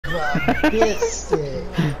Biscuit.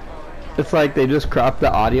 It's like they just crop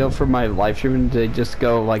the audio from my live stream and they just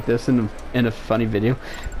go like this in a funny video.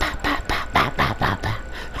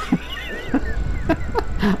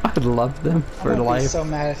 I love them for I'm gonna be life. so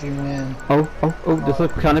mad if you win. Oh, this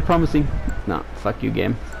looks kind of promising. No, fuck you,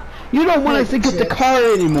 game. You don't want us to get the car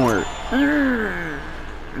anymore. You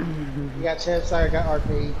got chips, I got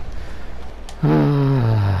RP.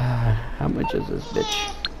 How much is this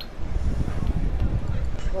bitch?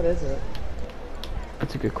 What is it?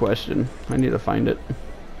 That's a good question. I need to find it.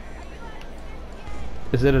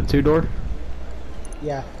 Is it a two-door?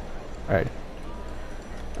 Yeah. Alright.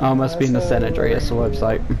 Oh, must be in the San Andreas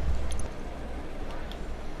website.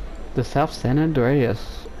 The South San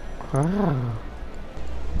Andreas. Wow.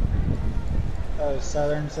 Oh,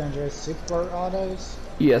 Southern San Andreas Super Autos?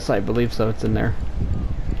 Yes, I believe so. It's in there.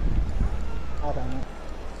 I don't know.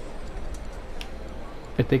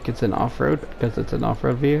 I think it's an off-road because it's an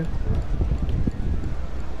off-road vehicle.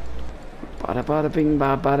 Bada bada bing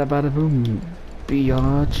ba bada bada boom.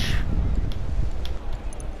 Biatch.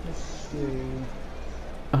 Let's see.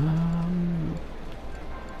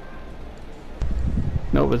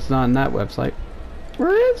 No, it's not on that website.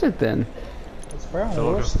 Where is it then? It's probably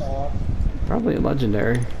Warstock. Probably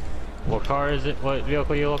legendary. What car is it? What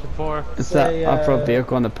vehicle are you looking for? It's that off-road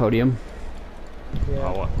vehicle on the podium. Yeah.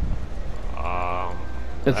 Oh, what?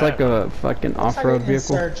 It's like a fucking off-road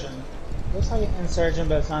vehicle. Insurgent. Looks like an Insurgent,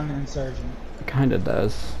 but it's not an Insurgent. Kinda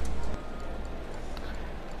does.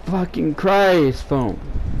 Fucking Christ, phone.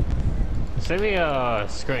 Send me a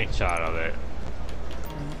screenshot of it.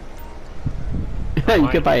 You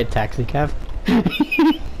could buy a taxi cab.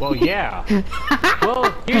 Well, yeah.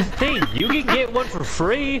 Well, here's the thing. You can get one for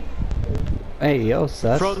free. Hey, yo,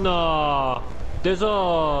 sus. From the... There's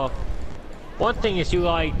a... One thing is you,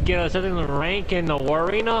 like, get a certain rank in the war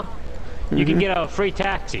arena. You can get a free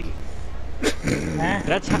taxi.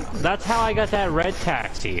 That's how I got that red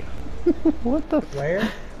taxi. What the Where?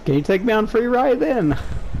 Can you take me on a free ride then?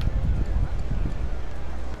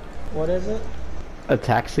 What is it? A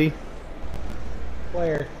taxi?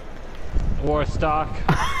 Where? Warstock.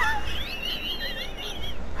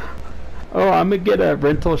 Oh, I'm gonna get a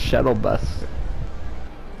rental shuttle bus.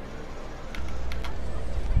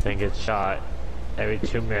 Then get shot every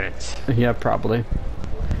 2 minutes. Yeah, probably.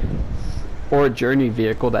 Or a journey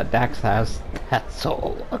vehicle that Dax has. That's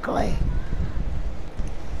so ugly.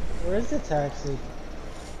 Where is the taxi?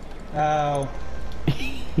 Oh.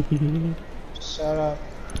 Shut up.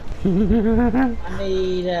 I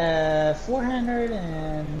need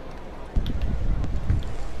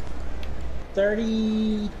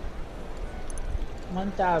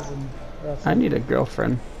 431,000 roughly. I need a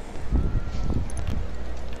girlfriend.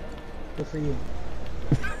 Good for you.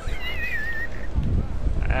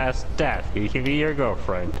 Ask Dad. He can be your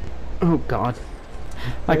girlfriend. Oh God.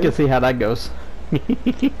 I can see how that goes.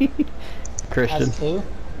 Christian. As who?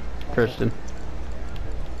 Christian.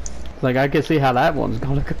 Like, I can see how that one's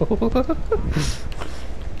gonna go.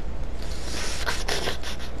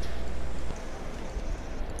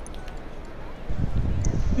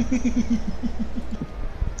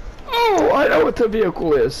 Oh, I know what the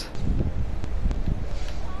vehicle is.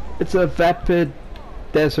 It's a Vapid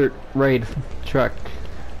Desert Raid truck.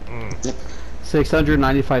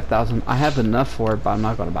 695,000. I have enough for it, but I'm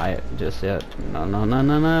not gonna buy it just yet. No, no, no,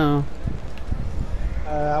 no, no.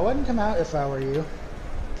 I wouldn't come out if I were you.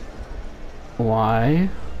 Why?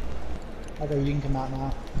 Okay, you can come out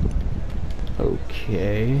now.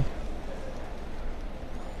 Okay.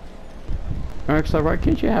 Rockstar, why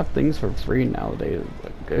can't you have things for free nowadays?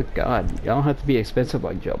 Like, good God, y'all don't have to be expensive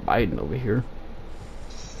like Joe Biden over here.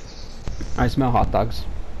 I smell hot dogs.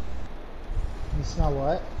 You smell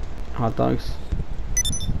what? Hot dogs.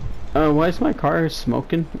 Oh, why is my car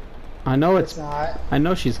smoking? I know it's not. I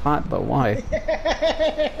know she's hot, but why?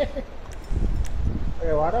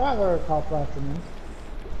 Hey, why do I have a cop after me?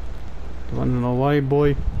 You wanna know why,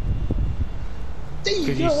 boy?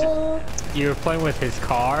 Because you were playing with his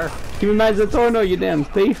car. Give me my Zentorno, you damn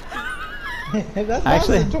thief! That's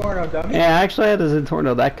Actually, not Zentorno, dummy. Yeah, I actually had a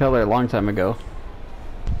Zentorno that color a long time ago.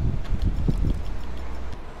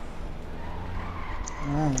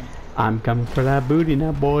 I'm coming for that booty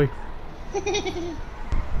now, boy.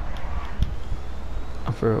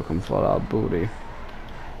 I'm for real coming for that booty.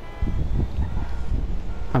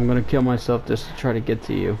 I'm gonna kill myself just to try to get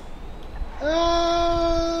to you.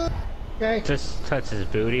 Okay. Just touch his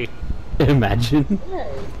booty. Imagine. Hey.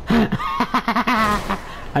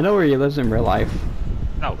 I know where he lives in real life.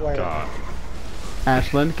 Oh Where? God.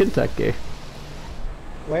 Ashland, Kentucky.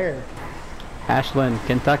 Where? Ashland,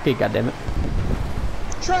 Kentucky, goddammit.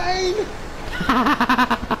 Train!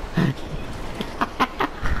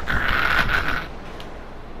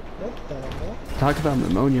 talk about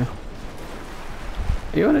pneumonia.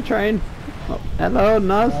 Are you on a train? Oh, hello,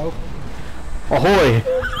 Nuz. No. Ahoy!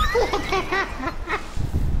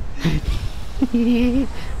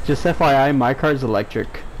 Just FYI, my car's electric.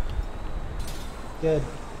 Good.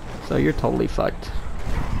 So you're totally fucked.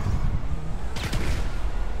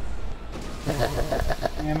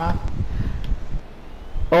 Am I?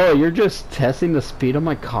 Oh, you're just testing the speed of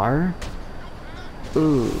my car?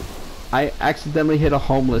 Ooh. I accidentally hit a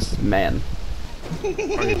homeless man.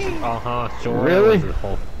 Sure. Really?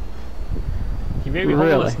 He may be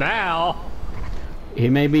Really? homeless now. He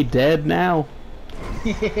may be dead now.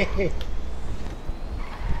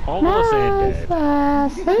 Homeless and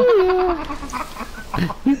dead.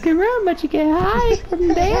 You can run, but you can't hide from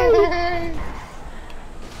dead.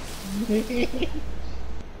 He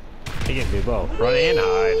can do both. Run and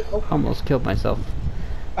hide. Almost killed myself.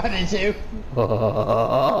 I did too.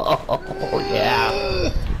 Oh,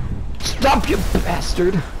 yeah. Stop, you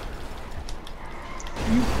bastard! You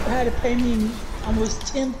had to pay me almost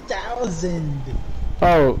 10,000.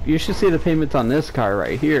 Oh, you should see the payments on this car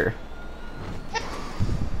right here.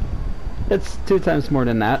 It's 2 times more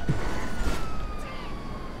than that.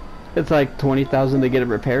 It's like 20,000 to get it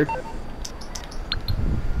repaired.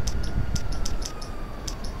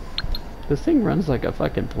 This thing runs like a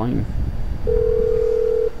fucking plane.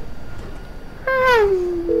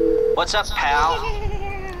 What's up, pal?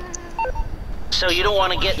 So you don't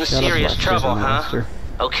want to get in Got a serious black trouble, prison huh? monster.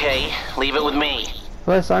 Okay, leave it with me.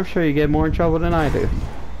 Plus, I'm sure you get more in trouble than I do.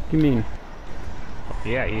 What do you mean?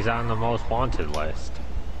 Yeah, he's on the most wanted list.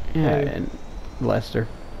 Yeah, Hey. and Lester,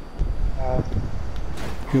 Uh,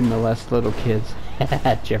 who molests little kids.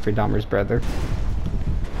 Jeffrey Dahmer's brother.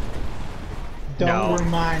 don't No.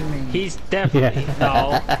 remind me. He's definitely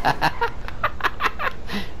no.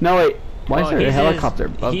 No, wait. Why is there a he's helicopter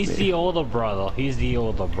above He's me? the older brother. He's the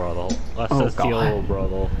older brother. That's Oh, the God. older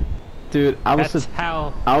brother. Dude, I was That's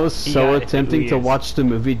how. so got who attempting he to is. watch the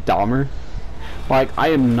movie Dahmer. Like, I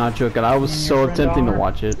am not joking. I was You and so your friend attempting to Dahmer?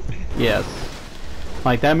 watch it. Yes.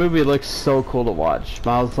 Like, that movie looks so cool to watch.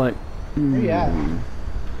 But I was like, Yeah.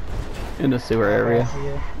 in the sewer area.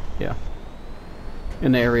 Yeah.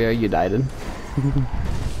 In the area you died in.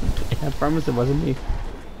 I promise it wasn't me.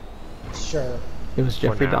 Sure. It was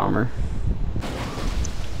Jeffrey now. Dahmer.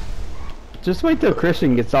 Just wait till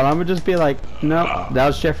Christian gets on. I'm gonna just be like, no, that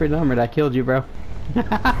was Jeffrey Dahmer that killed you, bro.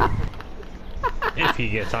 If he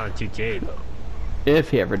gets on 2K though. If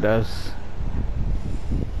he ever does.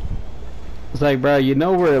 It's like, bro, you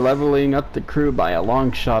know we're leveling up the crew by a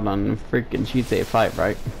long shot on freaking GTA 5,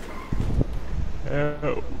 right?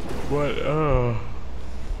 What?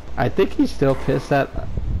 I think he's still pissed at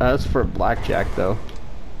us for blackjack, though.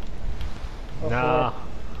 Nah.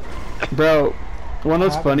 Bro, one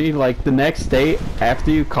was funny, like, the next day,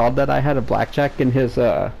 after you called that I had a blackjack in his,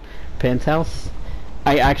 penthouse,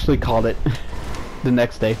 I actually called it the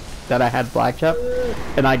next day that I had blackjack,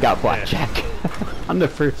 and I got blackjack on the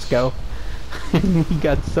first go. And he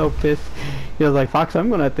got so pissed. He was like, Fox, I'm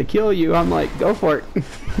gonna have to kill you. I'm like, go for it.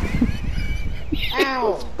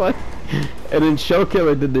 Ow! But, and then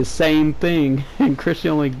Showkiller did the same thing, and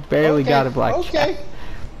Christian only barely got a blackjack. Okay.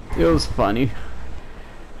 It was funny.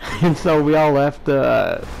 And so we all left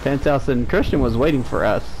the penthouse, and Christian was waiting for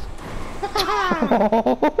us.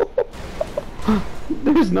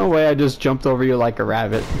 There's no way I just jumped over you like a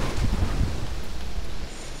rabbit.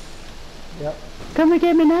 Yep. Come and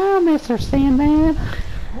get me now, Mr. Sandman.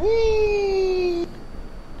 Whee!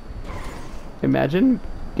 Imagine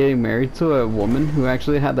getting married to a woman who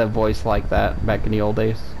actually had that voice like that back in the old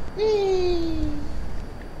days. Whee!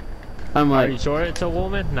 I'm Are you like, sure it's a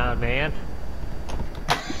woman, not a man?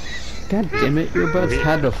 God damn it, your butts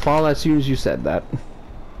had to fall as soon as you said that.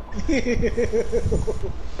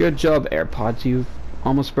 Good job, AirPods. You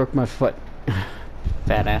almost broke my foot.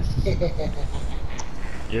 Fat ass.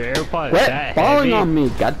 Your AirPod is What? that Falling heavy? on me,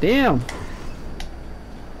 goddamn.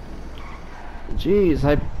 Jeez,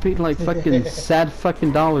 I paid like fucking sad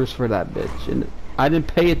fucking dollars for that bitch, and I didn't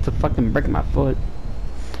pay it to fucking break my foot.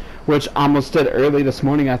 Which I almost did early this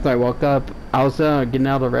morning after I woke up. I was getting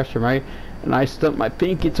out of the restroom, right? And I stumped my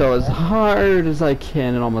pinky toe as hard as I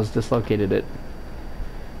can and almost dislocated it.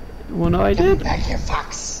 Well, no, I Come did. back here,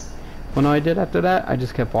 Fox. Well, no, I did after that. I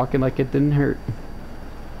just kept walking like it didn't hurt.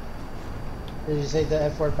 Did you say the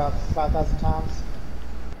F word about 5,000 times?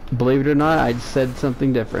 Believe it or not, I said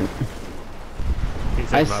something different. He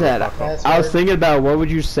I said, motherfucker. That's I was word. thinking about what would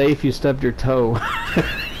you say if you stubbed your toe.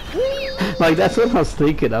 Like, that's what I was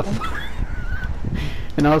thinking of.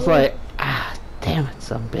 And I was like, ah, damn it,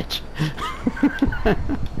 son of a bitch.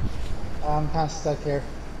 I'm kind of stuck here.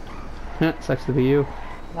 Sucks to be you.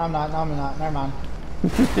 No, I'm not. No, I'm not. Never mind.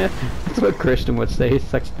 That's what Christian would say.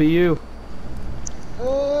 Sucks to be you.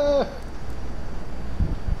 Oh,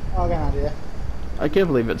 I got an idea. I can't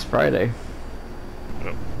believe it's Friday.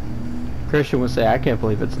 Christian would say, I can't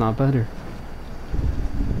believe it's not butter.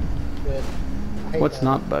 Good. I hate What's that.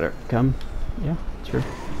 not butter? Come. Yeah, true.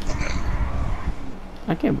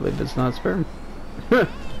 I can't believe it's not sperm.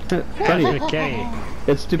 Funny. Kenny,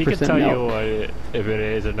 It's he can 2% tell you milk. if it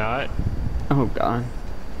is or not. Oh god.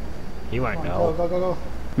 He might Come on, know. go, go, go, go.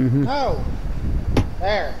 Mhm. No!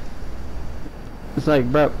 There. It's like,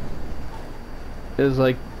 bro. It's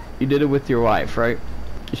like, you did it with your wife, right?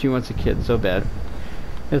 She wants a kid so bad.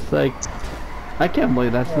 It's like, I can't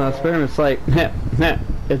believe that's not sperm. It's like,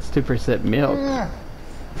 it's 2% milk.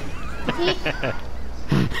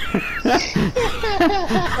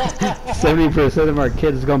 70% of our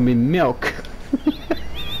kids is gonna be milk.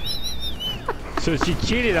 So she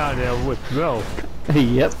cheated on him with milk.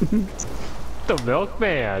 Yep. The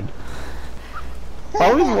milkman.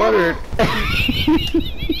 Always wondered.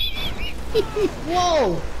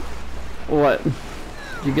 Whoa! What? Did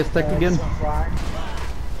you get stuck again? I'm flying.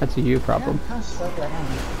 That's a you problem. I'm kind of stuck right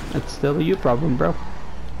now. That's still a you problem, bro.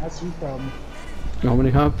 That's your problem. You want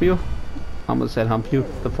me to hump you? I almost said hump you.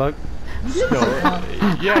 The fuck? No,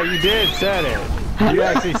 yeah, you did said it. You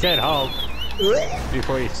actually said hump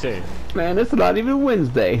before you said. Man, it's not even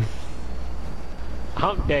Wednesday.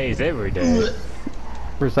 Hump days every day.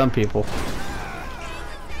 For some people.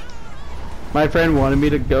 My friend wanted me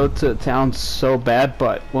to go to town so bad,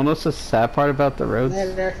 but one of the sad part about the roads,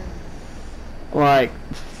 Later. like,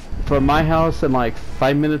 from my house and like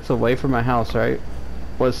 5 minutes away from my house, right,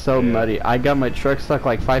 was so Yeah. muddy. I got my truck stuck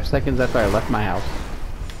like 5 seconds after I left my house.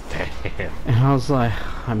 Damn. And I was like,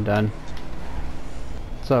 I'm done.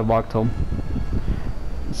 So I walked home.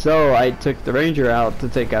 So I took the Ranger out to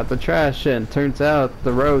take out the trash, and turns out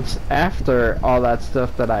the roads after all that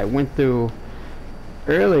stuff that I went through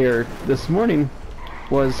earlier this morning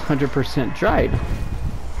was 100% dried.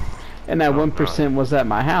 And that 1% was at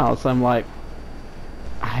my house. I'm like,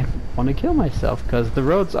 I want to kill myself because the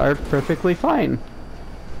roads are perfectly fine.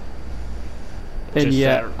 And Just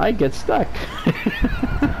yet that- I get stuck.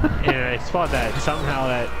 And I spot that somehow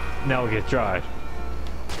that now gets dry.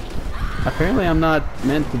 Apparently I'm not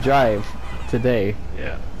meant to drive today.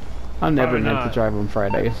 Yeah. I'm never Probably meant not. to drive on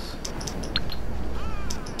Fridays.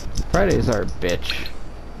 Fridays are a bitch.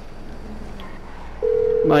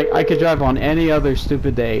 Like, I could drive on any other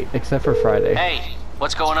stupid day except for Friday. Hey,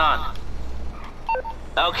 what's going on?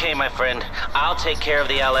 Okay, my friend. I'll take care of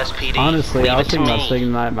the LSPD. Honestly, Leave I was it to thinking about me.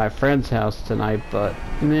 staying at my friend's house tonight, but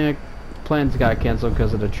nah, plans got canceled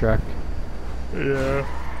because of the truck. Yeah.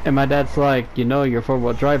 And my dad's like, you know, your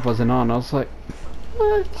four-wheel drive wasn't on. I was like,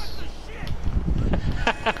 what?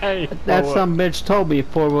 That some bitch told me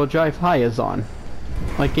four-wheel drive high is on.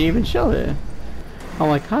 Like, he even showed it. I'm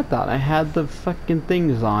like, I thought I had the fucking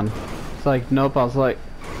things on. It's like, nope. I was like,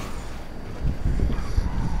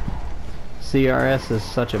 CRS is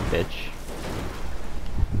such a bitch.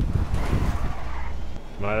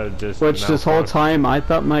 Might have just Which this whole malfunctioned. time I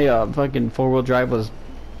thought my fucking four-wheel drive was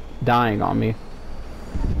dying on me.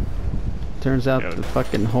 Turns out Yeah. the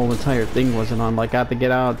fucking whole entire thing wasn't on. Like, I had to get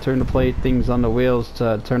out, turn the plate things on the wheels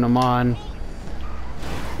to turn them on.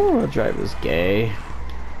 Four-wheel drive is gay.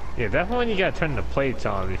 Yeah, that's when you gotta turn the plates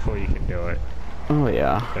on before you can do it. Oh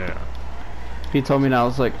yeah. Yeah. He told me that. I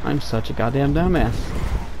was like, I'm such a goddamn dumbass.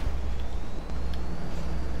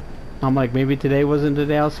 I'm like, maybe today wasn't the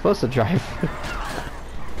day I was supposed to drive.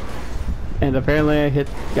 And apparently I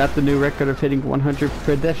got the new record of hitting 100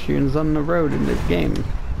 pedestrians on the road in this game.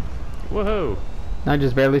 Woohoo! I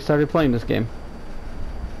just barely started playing this game.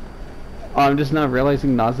 Oh, I'm just not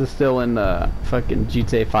realizing Nas is still in fucking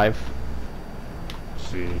GTA 5.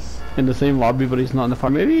 Jeez. In the same lobby, but he's not in the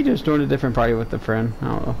party. Maybe he just joined a different party with a friend. I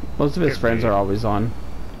don't know. Most of his Could friends be. are always on.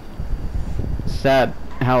 Sad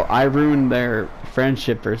how I ruined their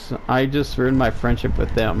friendship, I just ruined my friendship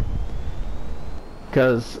with them.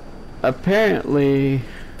 Because apparently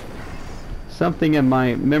something in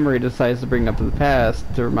my memory decides to bring up the past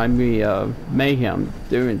to remind me of Mayhem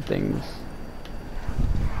doing things.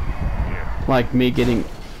 Yeah. Like me getting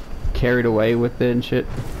carried away with it and shit.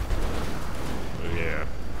 Yeah.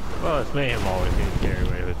 Well, it's Mayhem always getting carried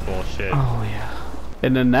away with bullshit. Oh yeah.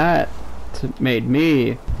 And then that made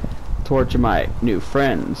me torture my new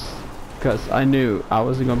friends, because I knew I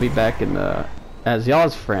wasn't gonna be back in the as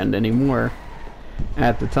y'all's friend anymore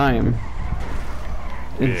at the time.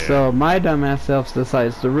 And Yeah. so my dumbass self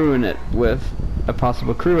decides to ruin it with a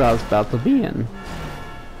possible crew I was about to be in,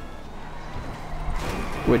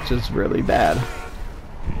 which is really bad.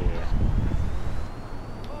 Yeah.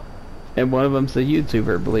 And one of them's a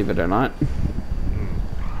YouTuber, believe it or not.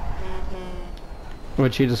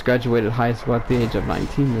 Which he just graduated high school at the age of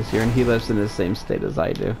 19 this year, and he lives in the same state as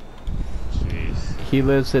I do. Jeez. He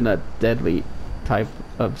lives in a deadly type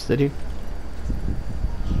of city,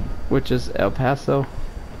 which is El Paso.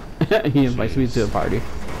 He invites me to a party.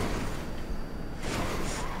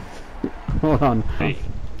 Hold on. Hey.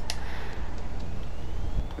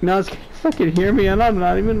 Now it's fucking hear me, and I'm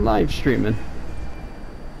not even live streaming.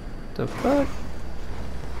 The fuck?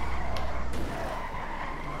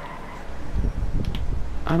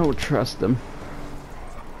 I don't trust them.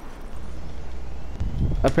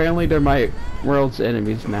 Apparently they're my world's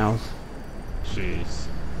enemies now. Jeez.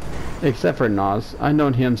 Except for Nas. I've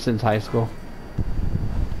known him since high school.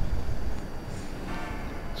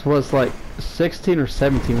 So I was like 16 or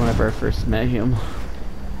 17 whenever I first met him.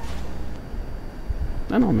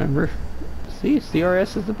 I don't remember. See,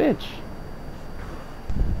 CRS is a bitch.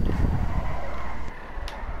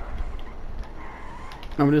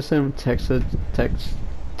 I'm gonna send him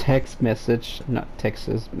text message, not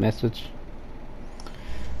Texas message.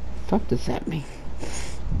 Fuck does that mean?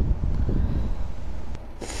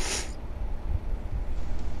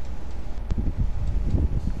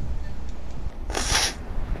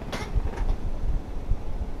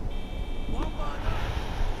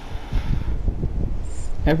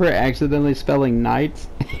 Ever accidentally spelling night?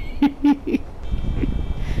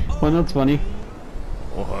 Well, that's funny.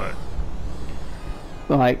 What?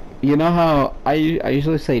 Like, you know how I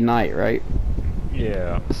usually say night, right?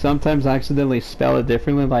 Yeah. Sometimes I accidentally spell it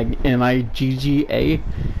differently, like N-I-G-G-A.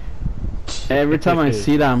 Every time I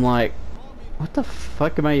see that, I'm like, what the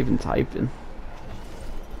fuck am I even typing?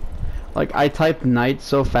 Like, I type night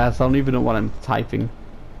so fast, I don't even know what I'm typing.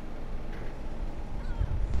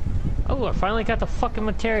 Oh, I finally got the fucking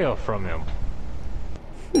material from him.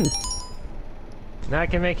 Now I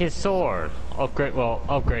can make his sword.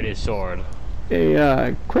 Upgrade his sword.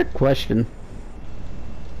 Hey, quick question.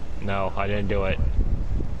 No, I didn't do it.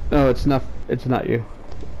 Oh, it's not you.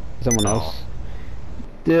 Someone else.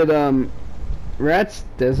 Did, Rat's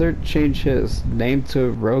Desert change his name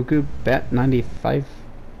to Rogu Bat 95?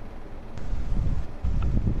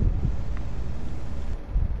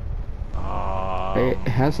 It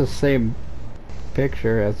has the same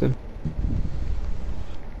picture as it.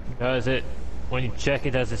 Does it? When you check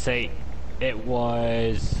it, does it say it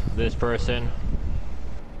was this person?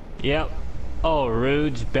 Yep. Oh,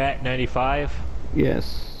 Rude's Bat 95?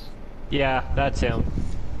 Yes. Yeah, that's him.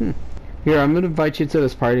 Here, I'm gonna invite you to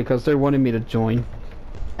this party because they're wanting me to join.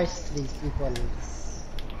 Nice to these people.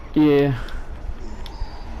 Yeah.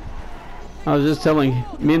 I was just telling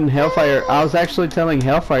me and Hellfire. I was actually telling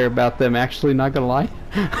Hellfire about them. Actually, not gonna lie,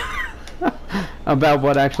 about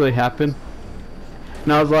what actually happened.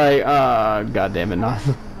 And I was like, God damn it, not.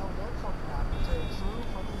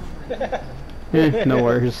 No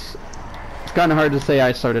worries. It's kind of hard to say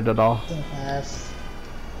I started it all. In the past.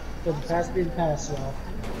 For the past be the past, well.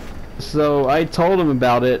 So I told him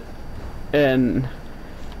about it, and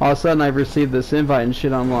all of a sudden I received this invite and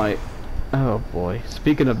shit. I'm like, oh boy.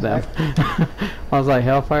 Speaking of them, I was like,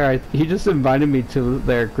 Hellfire, he just invited me to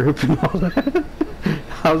their group and all that.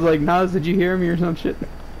 I was like, Nas, did you hear me or some shit?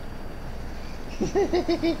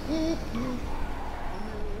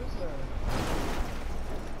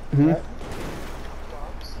 Hmm?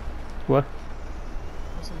 What?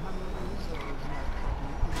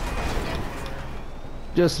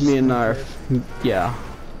 Just me and Narf. Yeah.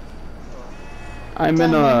 I'm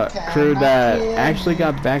in a crew that actually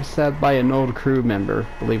got backstabbed by an old crew member,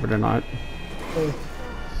 believe it or not.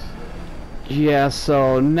 Yeah,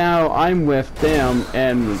 so now I'm with them,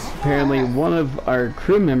 and apparently one of our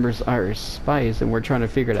crew members are spies, and we're trying to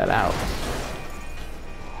figure that out.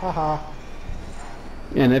 Haha.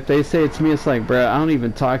 And if they say it to me, it's like, bruh, I don't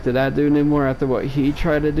even talk to that dude anymore after what he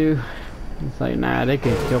tried to do. It's like, nah, they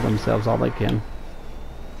can kill themselves all they can.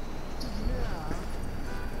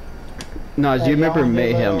 No, do you remember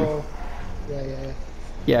Mayhem? Yeah.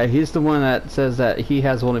 Yeah, he's the one that says that he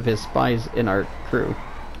has one of his spies in our crew.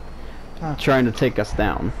 Huh. Trying to take us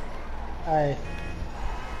down. Alright.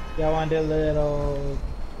 Y'all want to do little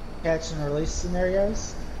catch and release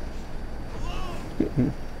scenarios?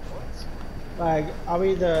 Like, I'll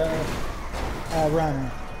be the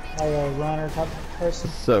runner. Like a runner type of person.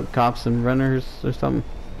 So, cops and runners or something?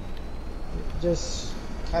 Just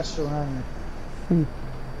catch the runner.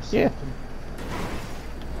 Yeah.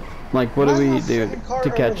 Like, what do we do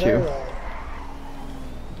to catch you?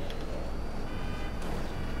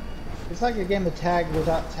 It's like a game of tag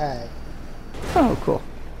without tag. Oh, cool.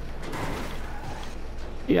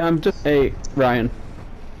 Yeah, I'm just... Hey, Ryan.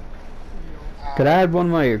 Could I add one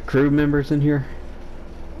of my crew members in here?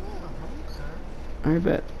 Yeah, I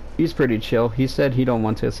bet. He's pretty chill. He said he don't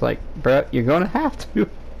want to. It's like, bruh, you're gonna have to.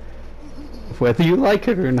 Whether you like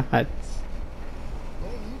it or not. Hey,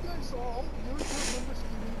 you guys all, your crew members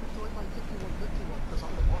can even join my 5151 because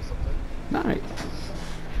I'm the boss of it. Nice.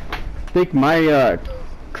 I think my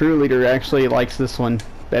crew leader actually likes this one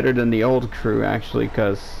better than the old crew, actually,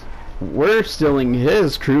 because we're stealing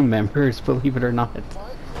his crew members, believe it or not. My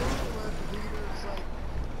crew leaders, like,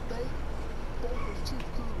 they both were two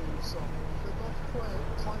crew leaders, so they both quit,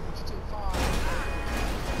 claimed to take 5.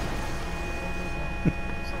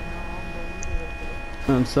 So now I'm the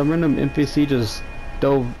leader of it. Some random NPC just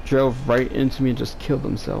drove right into me and just killed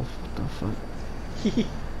himself. What the fuck?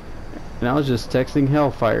 And I was just texting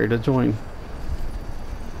Hellfire to join.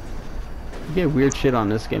 You get weird shit on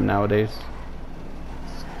this game nowadays.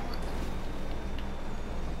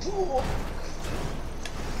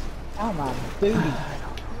 Oh my booty.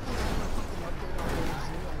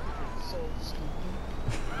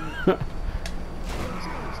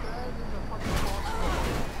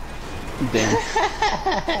 Damn.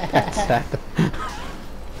 That's sad.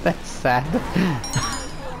 That's sad.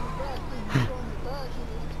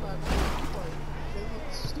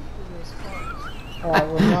 Alright,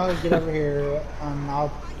 when y'all get over here,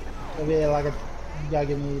 it'll be like you gotta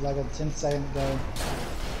give me like a 10-second go.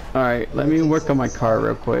 Alright, let me work on my car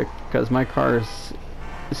real quick, because my car's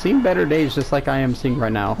seen better days just like I am seeing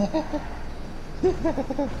right now.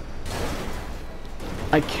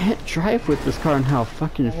 I can't drive with this car and how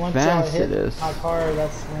fucking Once fast y'all it hit is. my car,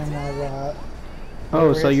 that's when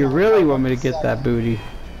Oh, so you it's really not want me to like get that booty?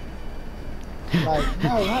 like,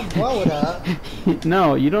 no, not blow it up.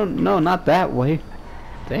 No, you don't. No, not that way.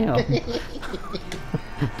 Damn.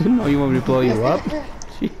 Didn't know you want me to blow you up.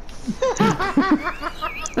 Jeez.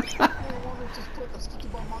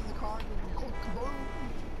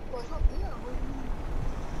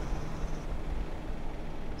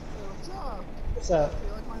 What's up?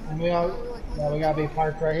 And we gotta be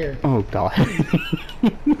parked right here. Oh god.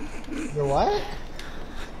 Your what?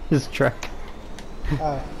 His truck.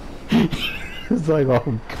 Oh. It's like,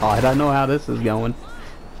 oh god, I know how this is going.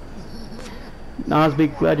 Nas, be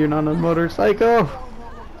glad you're not on a motorcycle.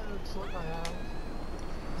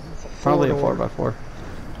 Probably a 4x4.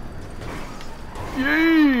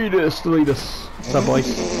 Yeetus, Deletus. What's up, boys?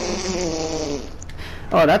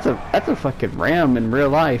 Oh, that's a fucking Ram in real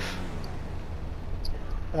life.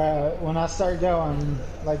 When I start going,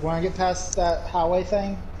 like when I get past that highway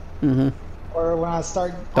thing, or when I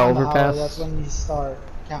start The on the highway, overpass? that's when you start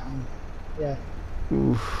counting. Yeah.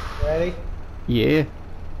 Oof. Ready? Yeah.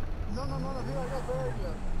 No, here I got there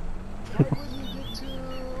yet. Right when you get to, you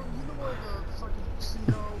know where the fucking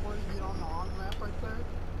casino, where you get on the on-ramp right there?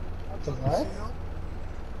 What's a what?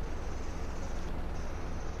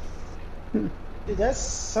 Casino? Dude, that's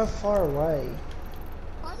so far away.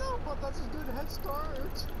 I know, but that's a good head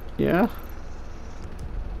start. Yeah.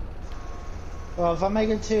 Well, if I make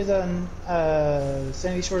it to the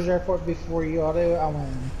Sandy Shores Airport before you all do, I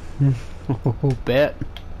win. Oh, bet.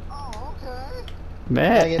 Oh, okay.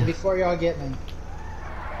 Bet. Like, before y'all get me.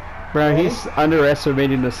 Bro, he's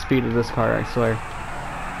underestimating the speed of this car, I swear.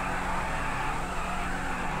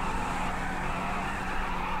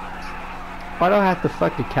 Why do I have to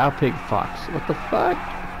fuck the cow pig fox? What the fuck?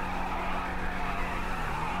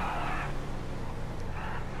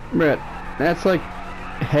 Brett, that's like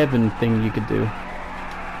heaven thing you could do.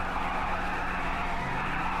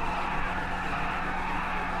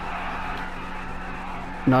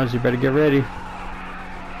 Nas, you better get ready.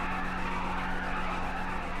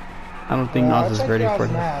 I don't think Nas is ready for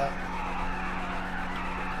that.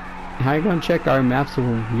 How you gonna check our maps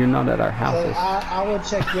when you're not at our houses? I would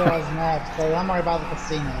check y'all's maps, because I'm right by the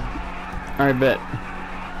casino. Alright, bet.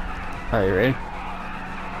 Alright, you ready?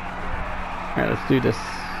 Alright, let's do this.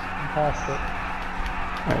 I'm past it.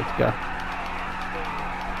 Alright, let's go.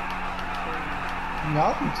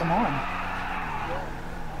 Y'all can come on.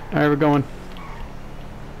 Alright, we're going.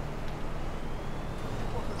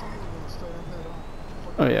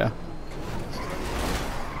 Oh yeah.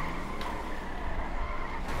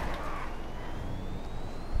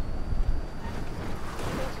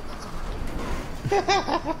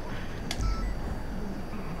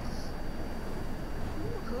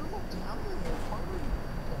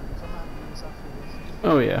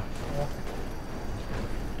 Oh yeah.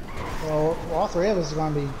 Well, all three of us are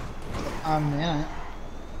going to be in it.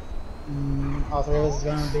 All three of us are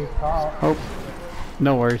going to be caught. Oh,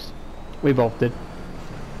 no worries. We both did.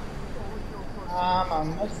 I'm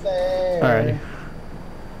almost there. Alrighty.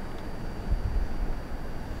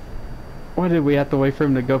 Why did we have to wait for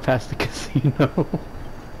him to go past the casino?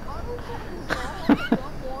 I don't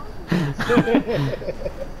fucking know.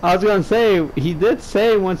 I was gonna say, he did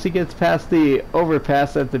say once he gets past the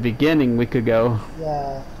overpass at the beginning we could go.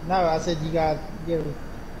 Yeah. No, I said you got give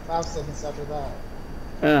 5 seconds after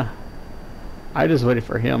that. I just waited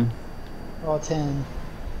for him. Well, 10.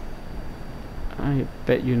 I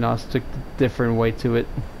bet you Nos took the different way to it.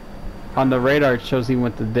 On the radar it shows he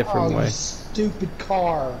went the different Oh, way. you stupid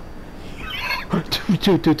car. I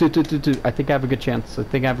think I have a good chance. I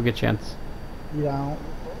think I have a good chance. You don't.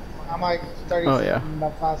 I'm like 30 Oh, yeah.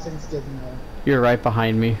 about 5 seconds getting there. You're right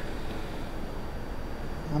behind me.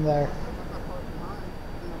 I'm there.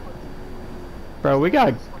 Bro, we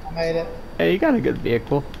got... I made it. Hey, you got a good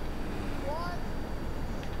vehicle.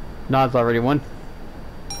 Nos already won.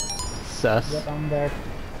 Sus. Yep, I'm there.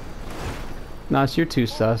 Nos, you're too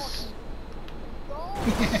sus.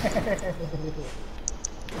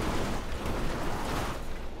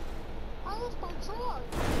 I lost my truck.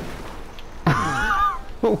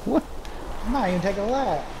 What? I'm not even taking a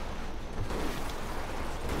lap.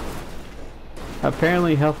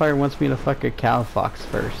 Apparently Hellfire wants me to fuck a cow fox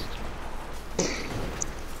first.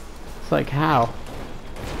 It's like, how?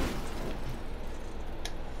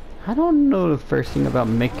 I don't know the first thing about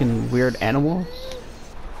making weird animals.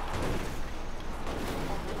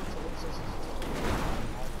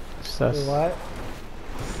 Sus. Wait, what?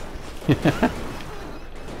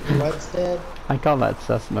 What's dead? I call that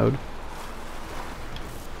sus mode.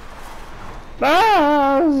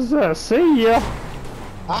 Ah, see ya.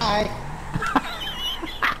 Hi.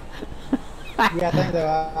 Yeah, I think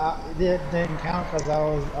that it didn't count because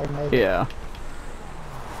I made it. Yeah.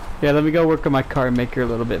 Yeah, let me go work on my car and make her a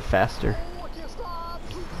little bit faster. Oh, I can't stop.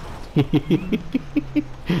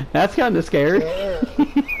 That's kind of scary. Sure.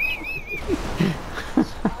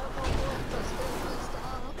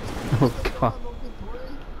 Oh god.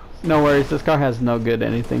 No worries, this car has no good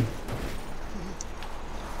anything.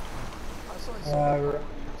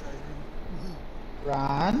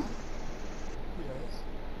 Ron,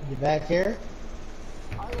 you back here?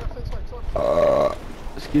 I gotta fix my truck.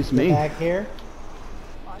 Excuse You me. back here?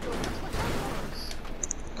 I gotta fix my cars.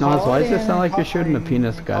 Nos, why does Call it sound like in, you're shooting a call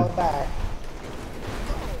penis in, gun? call back.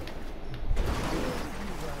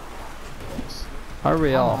 Are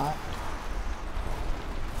we I'm all? not.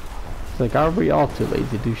 It's like, are we all too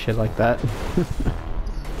lazy to do shit like that?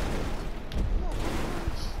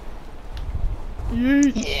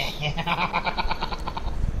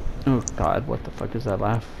 Oh god, what the fuck is that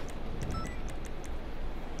laugh?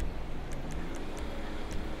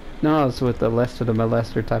 No, it's with the Lester the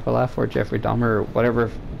Molester type of laugh, or Jeffrey Dahmer, or whatever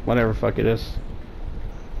fuck it is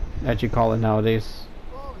that you call it nowadays.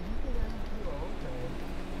 Oh,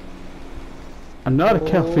 you can okay. I'm not a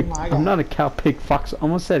cow Oh pig. my I'm God. not a cow pig fox.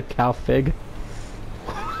 Almost said cow fig.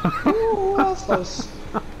 Ooh, that was close.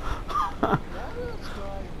 Why did this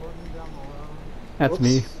guy running down the road? That's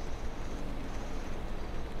me. Whoops.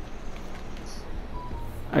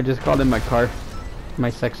 I just called in my car, my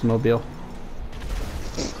sex mobile.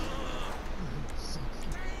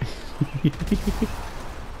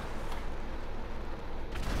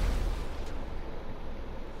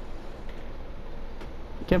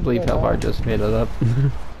 Can't believe how hard just made it up.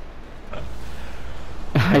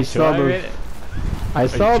 I saw those. I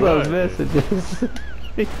saw those messages.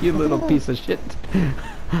 You little piece of shit.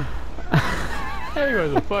 Hey,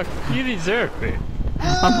 what the fuck? You deserve it.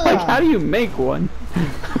 I'm like, how do you make one?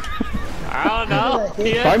 I don't know.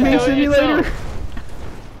 You have to Farming do it simulator? yourself.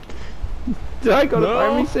 Did I go to No.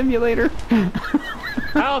 farming simulator? I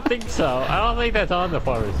don't think so. I don't think that's on the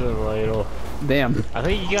farming simulator. Damn, I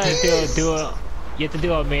think you gotta do a. You have to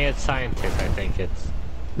do a mad scientist. I think it's.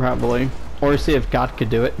 probably. Or see if God could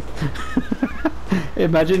do it.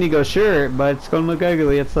 Imagine you go, sure, but it's gonna look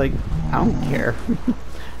ugly. It's like, I don't care.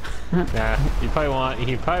 Nah, he probably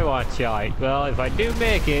wants you like, well, if I do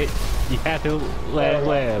make it, you have to let it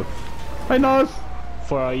live. I know.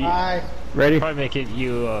 For you, Hi. Ready? probably make it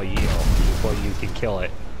you before you can kill it.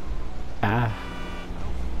 Ah.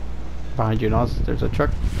 Behind you, Nos, there's a truck.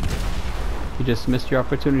 You just missed your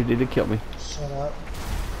opportunity to kill me. Shut up.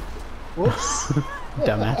 Whoops.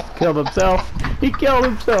 Dumbass. Killed himself. He killed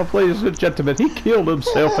himself, ladies and gentlemen. He killed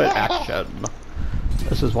himself in action.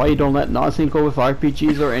 This is why you don't let Nos go with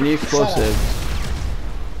RPGs or any explosives.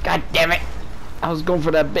 God damn it. I was going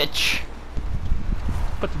for that bitch.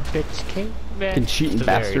 But the bitch came back Fucking cheating the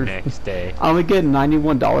bastard. very next day. I only get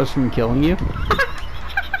 $91 from killing you.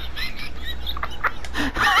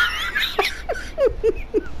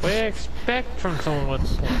 What do you expect from someone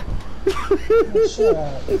with Shut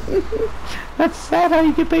up. That's sad how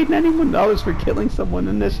you get paid $91 for killing someone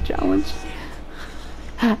in this challenge.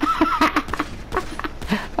 I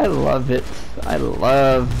love it. I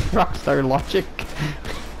love Rockstar logic.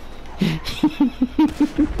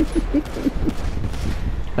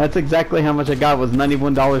 That's exactly how much I got, was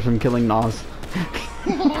 $91 from killing Nas.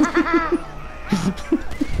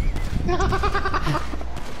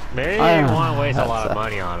 Maybe you want to waste a lot of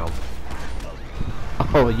money on them.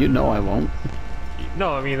 Oh, you know I won't.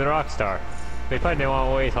 No, I mean the Rockstar. They probably want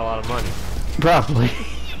to waste a lot of money. Probably.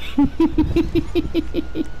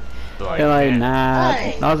 Like, They're like, man, nah,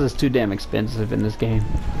 Hey. Nas is too damn expensive in this game.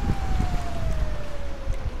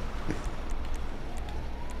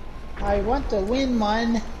 I want to win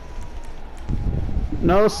one.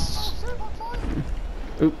 No.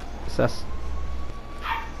 Oop, sus.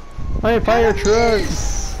 Hey, fire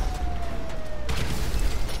trucks!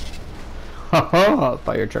 Haha,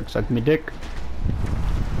 fire truck sucked me dick.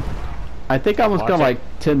 I think I almost Watch got it.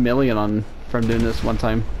 like 10 million on from doing this one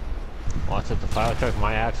time. watch it, the fire truck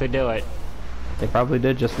might actually do it. They probably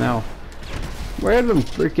did just now. Where are them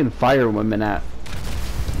freaking fire women at?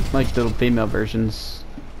 Like little female versions.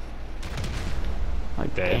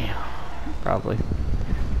 Like Dead. damn. Probably.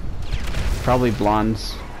 Probably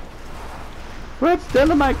blondes. What's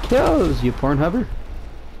stealing my kills, you Pornhubber?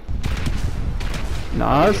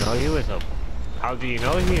 Nas? You know he was a. How do you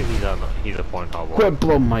know he's a Pornhub? Quit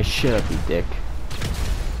blowing my shit up, you dick.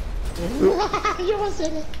 You almost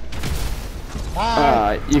did it.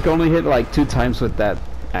 Ah, You can only hit like 2 times with that,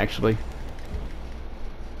 actually.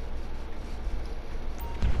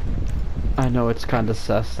 I know it's kinda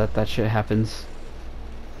sus that that shit happens.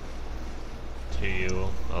 To you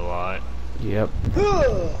a lot. Yep.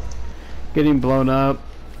 Getting blown up.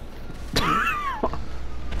 You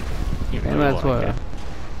And really that's like what. it.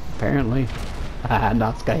 Apparently. Haha,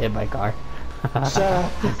 Knox got hit by a car.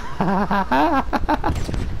 shut up.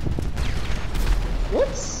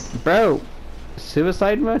 Whoops. Bro,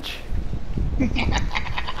 suicide much?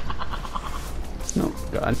 Oh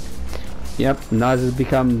god. Yep, Nas has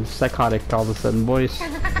become psychotic all of a sudden, boys.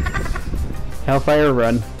 Hellfire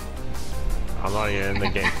run. I'm not even in the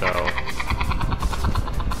game, so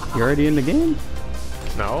You already in the game?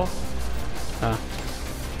 no.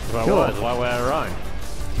 If I Cool. was, why would I run?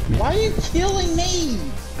 Why are you killing me?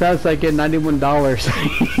 Cause I get $91.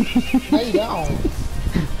 No, you don't.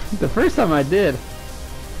 The first time I did.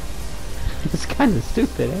 It's kinda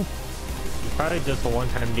stupid, eh? It's probably just a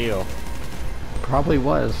one-time deal. Probably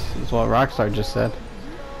was, is what Rockstar just said.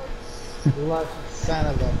 Lucky son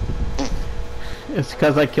of a. It's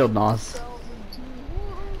cause I killed Nas.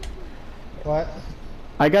 What?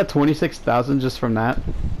 I got 26,000 just from that.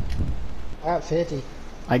 I got 50.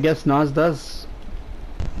 I guess Nas does.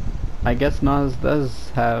 I guess Nas does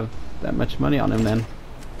have that much money on him then.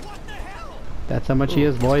 That's how much he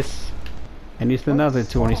is, boys. And you spend another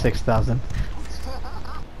 26,000.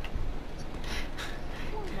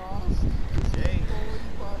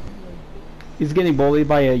 He's getting bullied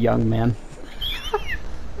by a young man.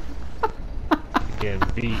 Getting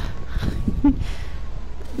beat.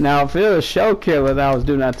 Now, if it was Shell Killer that I was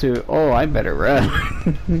doing that to, oh, I better run.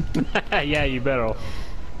 Yeah, you better.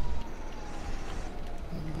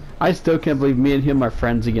 I still can't believe me and him are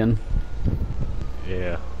friends again.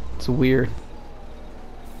 Yeah. It's weird.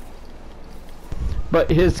 But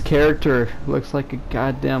his character looks like a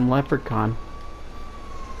goddamn leprechaun.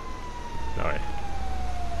 Alright.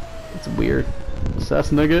 It's weird.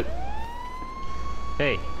 Sus Nugget.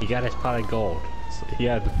 Hey, he got his pot of gold. So he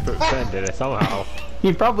had to defend it somehow.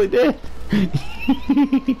 He probably did.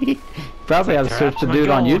 Probably had to search the dude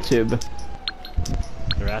on YouTube.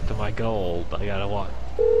 They're after my gold. I gotta what?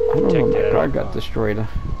 I don't know, Check my that car out. got destroyed. I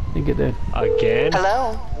think it did. Again?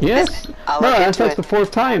 Hello? Yes! I'll Bro, look that's into like the it.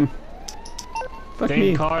 4th time. Fuck Same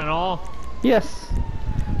me. car and all? Yes.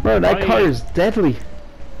 Bro, that Why- car is deadly.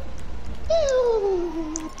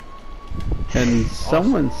 And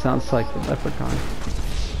someone sounds like the leprechaun.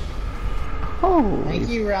 Oh, Thank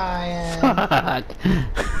you, Ryan. fuck.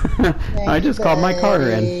 Thank I just you, called my car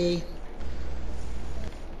in. buddy.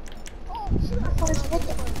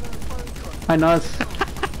 Hi, Nas.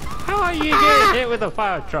 How are you getting hit with a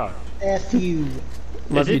fire truck? F you.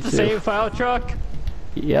 Love Is you it the too. same fire truck?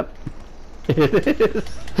 Yep. It is.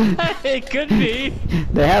 It could be.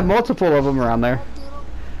 They have multiple of them around there.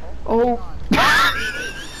 Oh.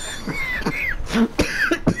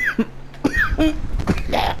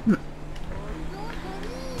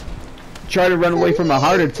 Try to run away from a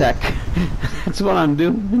heart attack. That's what I'm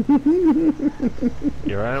doing.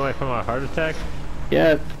 You ran away from a heart attack?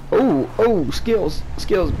 Yeah. Oh, skills.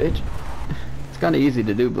 Skills, bitch. It's kind of easy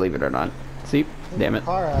to do, believe it or not. See? Damn it.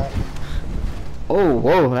 Car up. Oh,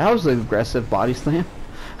 whoa, that was an aggressive body slam.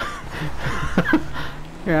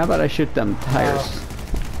 Here, how about I shoot them tires?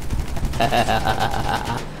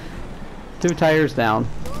 2 tires down.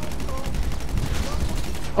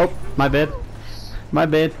 Oh, my bad. My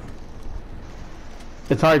bad.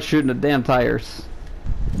 It's hard shooting the damn tires.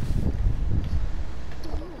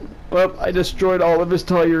 Well, I destroyed all of his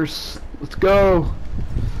tires. Let's go.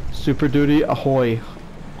 Super Duty ahoy.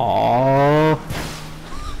 Aww.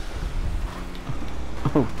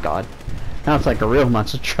 Oh god. Now it's like a real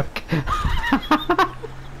monster truck.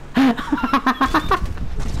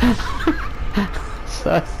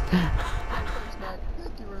 Sus.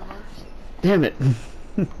 Thank you very much. Damn it.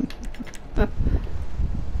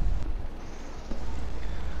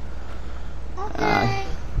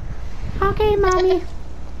 Okay, mommy.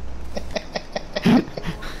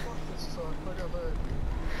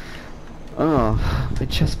 Oh, my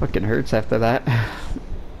chest fucking hurts after that.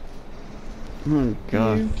 Oh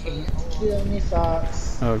god. You can't kill me,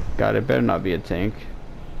 Fox. Oh god, it better not be a tank.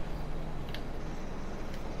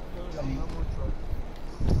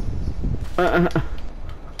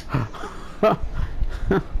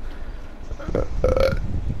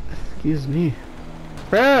 Excuse me.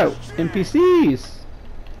 Bro, NPCs!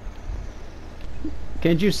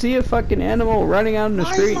 Can't you see a fucking animal running out in the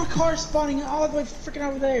Why street? is my car spawning all the way freaking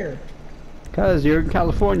over there? Cause you're in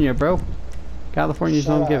California, bro. Californians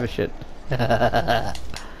Shut don't up. give a shit.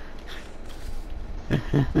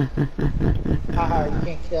 Haha, you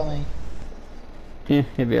can't kill me. Yeah,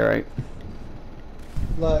 you'll be alright.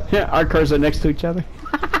 Look. Yeah, our cars are next to each other.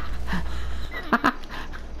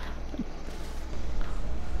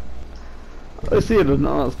 Let's see it.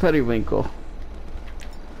 No, it's Pettywinkle.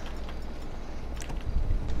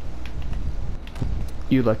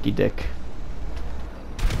 You lucky dick.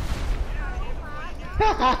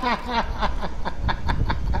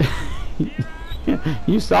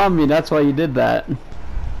 You saw me, that's why you did that.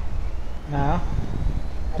 No.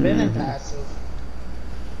 I've been in passive.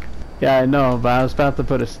 Yeah, I know, but I was about to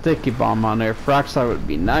put a sticky bomb on there. Frogstar would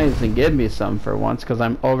be nice and give me some for once, because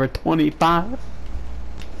I'm over 25.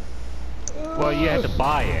 Well, you had to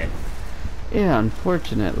buy it. Yeah,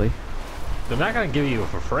 unfortunately. They're not gonna give you it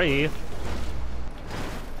for free.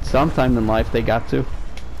 Sometime in life they got to.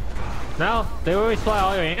 No, they always supply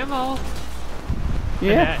all your ammo.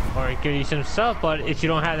 Yeah. And that, or give you some stuff, but if you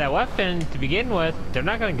don't have that weapon to begin with, they're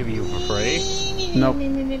not gonna give you for free. Nope.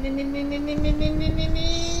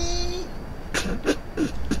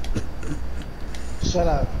 Shut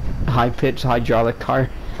up. High-pitched hydraulic car.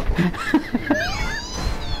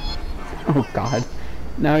 Oh god.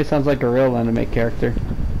 Now he sounds like a real anime character.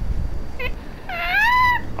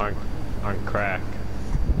 On crack.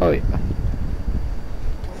 Oh yeah.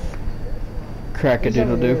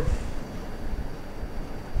 Crack-a-doodle-doo.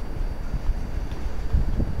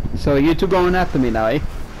 So you two going after me now, eh?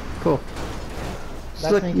 Cool. That's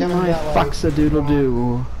Slick me coming my that way.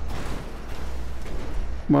 fox-a-doodle-doo.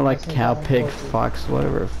 More like That's me cow, coming pig, towards you. fox,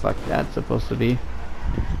 whatever the fuck that's supposed to be.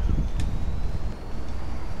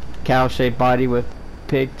 Cow-shaped body with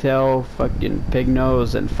pigtail, fucking pig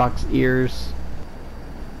nose, and fox ears.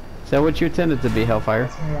 Is that what you intended to be, Hellfire?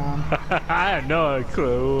 That's me, Ron. I have no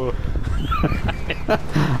clue.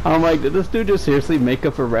 I'm like, did this dude just seriously make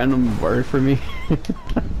up a random word for me?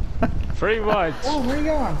 Pretty much. Oh, where are you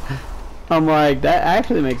going? I'm like, that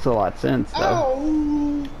actually makes a lot of sense, though.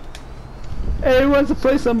 Oh! Hey, who wants to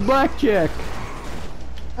play some blackjack?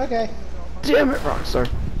 Okay. Damn it, Rockstar.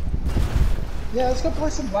 Yeah, let's go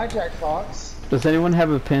play some blackjack, Fox. Does anyone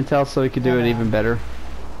have a penthouse so we could do it even better?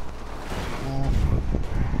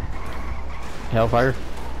 Hellfire?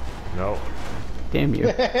 No. Damn you.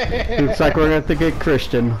 Looks like we're gonna have to get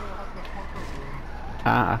Christian.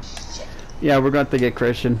 Ah. Yeah, we're gonna have to get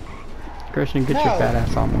Christian. Christian, get your No. fat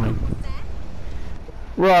ass on mine.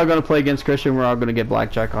 We're all gonna play against Christian, we're all gonna get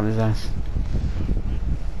blackjack on his ass.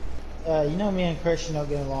 You know me and Christian don't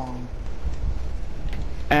get along.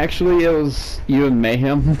 Actually, it was you and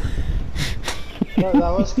Mayhem. No, that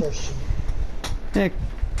was Christian. Heck,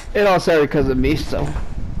 it all started because of me, so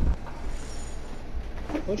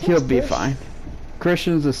Which he'll one's be Christian? fine.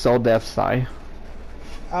 Christian's a soul deaf Psy.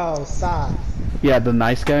 Oh, Sai. Yeah, the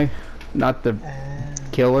nice guy. Not the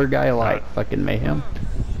killer guy like Alright. fucking Mayhem.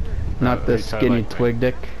 Not the he's kinda skinny like me. twig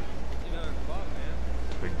dick.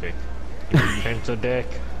 Big dick. Pencil dick.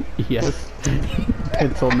 Yes.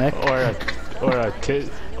 Pencil neck. Or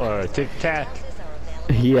a tic tac.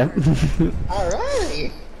 Yep.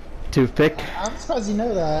 Alright! Toothpick. I'm surprised you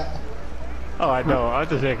know that. Oh, I know. I'm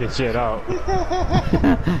just making shit up.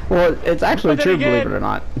 Well, it's actually But then true, again- believe it or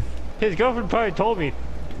not. His girlfriend probably told me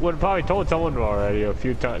would have probably told someone already. A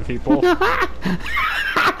few people.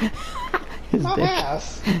 His My dick.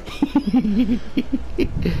 ass.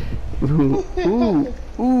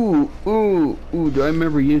 Ooh, do I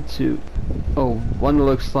remember you two? Oh, one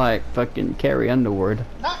looks like fucking Carrie Underwood.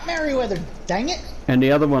 Not Merryweather, dang it. And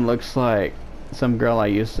the other one looks like some girl I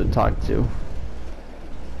used to talk to.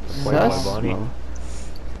 Playboy Sus. Bunny.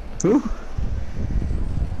 Who?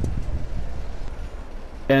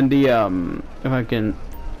 And the fucking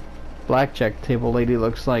blackjack table lady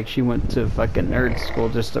looks like she went to fucking nerd school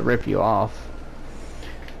just to rip you off.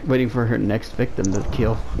 Waiting for her next victim to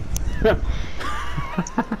kill.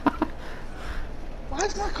 Why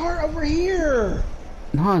is my car over here?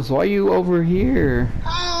 Nas, why you over here?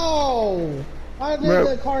 Ow! Why did Bro.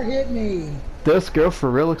 the car hit me? This girl for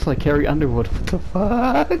real looks like Carrie Underwood. What the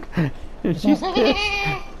fuck? And she's pissed.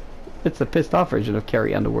 It's the pissed off version of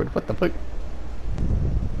Carrie Underwood. What the fuck?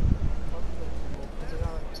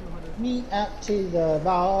 Meet up to the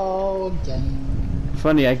ball game.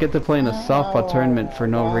 Funny, I get to play in a softball tournament for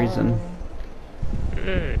no reason.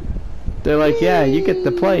 They're like, yeah, you get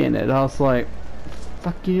to play in it. I was like,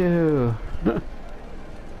 fuck you.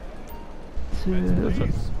 To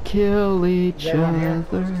kill each everyone here?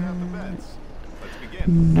 other. Right here.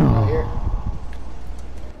 No.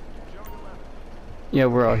 Yeah,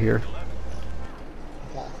 we're all here.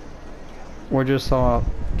 Okay. We're just all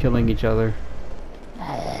killing each other.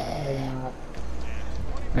 Maybe not.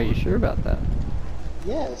 Are you sure about that?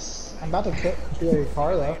 Yes. I'm about to kill your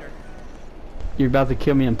car though. You're about to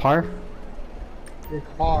kill me in par? Your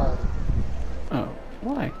car. Oh,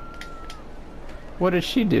 why? What did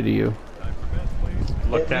she do to you?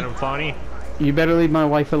 Looked at him funny. You better leave my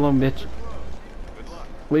wife alone, bitch.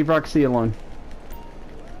 Leave Roxy alone.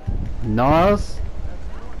 Nas?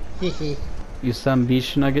 Hehe. You son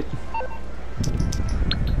beach nugget?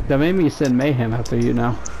 That made me send mayhem after you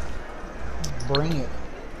now. Bring it.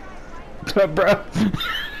 Bro.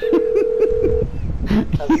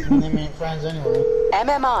 Because them ain't friends anyway.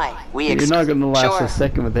 MMI, we You're not gonna last Sure. a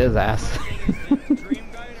second with his ass.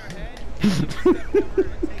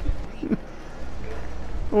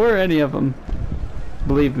 Or any of them.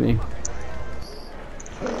 Believe me.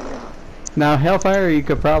 Now Hellfire you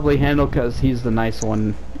could probably handle because he's the nice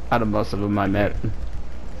one out of most of them I met.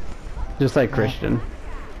 Just like Christian.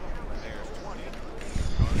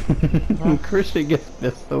 Christian gets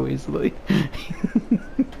pissed so easily.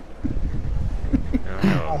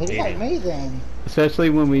 Oh, he's like me then. Especially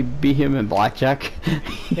when we beat him in blackjack.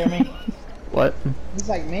 Hear me? What? He's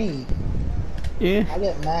like me. Yeah. I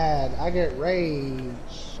get mad. I get rage.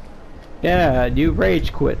 Yeah, you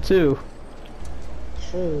rage quit too.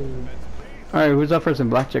 True. Alright, who's up first in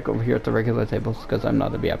blackjack over here at the regular tables? Because I'm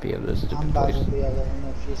not a VIP of this I'm stupid about place. to be over in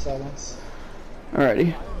a few seconds.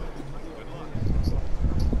 Alrighty.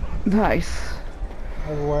 Nice.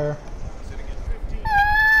 Everywhere.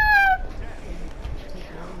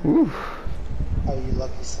 Ooh, Oh, you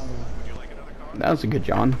lucky son of that was a good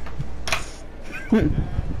John.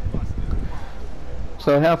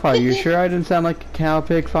 So Hellfire, you sure I didn't sound like a cow,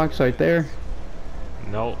 pig, fox right there?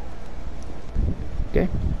 Nope. Okay.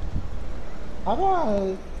 How do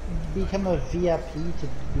I become a VIP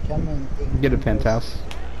to become an... Get a penthouse.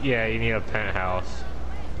 Yeah, you need a penthouse.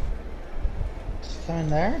 Just come in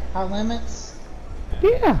there? High limits?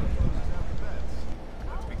 Yeah.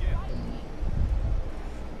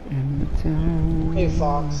 In the town. Hey,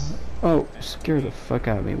 Fox. Oh, scare the fuck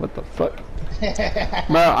out of me. What the fuck?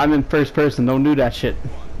 Bro, I'm in first person. Don't do that shit.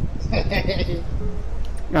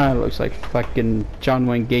 Ah, it looks like fucking John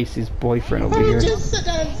Wayne Gacy's boyfriend over We here. just said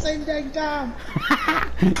that at the same dang time.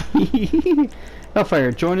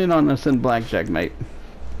 Hellfire, join in on us in blackjack, mate.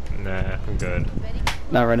 Nah, I'm good.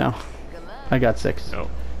 Not right now. I got 6. Nope.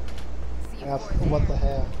 Yeah, what the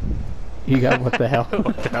hell? You got what the hell?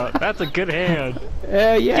 What the hell? That's a good hand.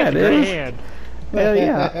 Yeah, it That's a great is. hand. Hell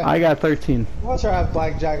yeah. I got 13. I'll try to have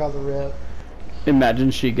blackjack on the rip. Imagine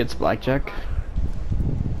she gets blackjack.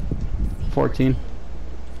 14.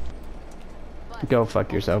 Go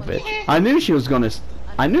fuck yourself, bitch. I knew she was gonna.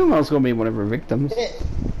 I knew I was gonna be one of her victims. Hit.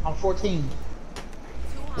 I'm 14.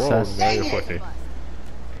 Whoa, Sus. now you're pushing.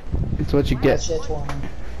 It's what you That get. shit's 20.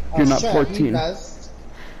 You're not shut, 14. You guys.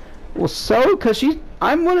 Well, so, cause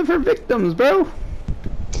I'm one of her victims, bro.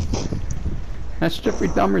 That's Jeffrey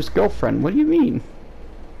Dahmer's girlfriend. What do you mean?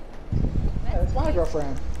 Yeah, that's my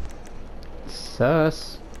girlfriend.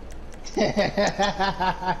 Sus. All bets are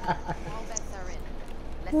in.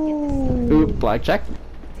 Let's get this. Ooh, blackjack.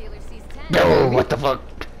 Dealer sees 10. Oh, what the fuck?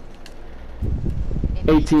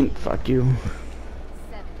 18. Fuck you.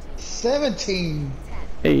 17. 17.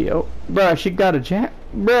 Hey, yo, bro, she got a jack.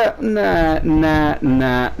 Bruh,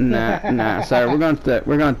 nah. Sorry, we're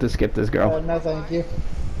going to skip this girl. No, thank you.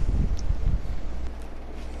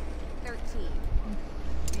 13.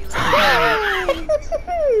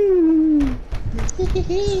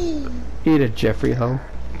 Eat a Jeffrey hoe.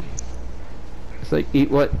 It's like, eat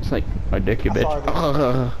what? It's like, my dick, you bitch.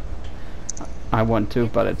 Ugh. I want to,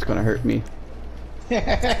 but it's gonna hurt me.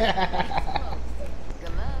 10.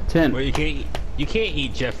 Well, you can't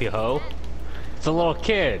eat Jeffy Ho. It's a little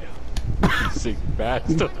kid. Sick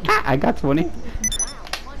bastard. I got 20.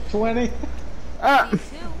 20.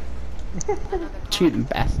 Cheating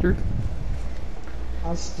bastard.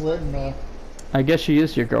 I'm splitting the I guess she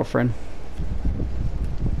is your girlfriend.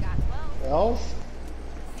 12.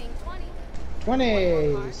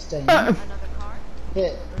 20. Stan.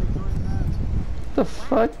 Hit. The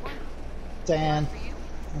fuck? Stan.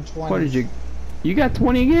 I'm 20. What did you? You got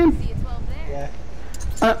 20 again? Yeah.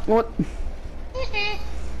 What?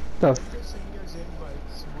 The Just send you guys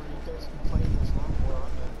invites where you guys can play this long for on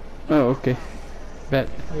there. Oh, okay. Bet.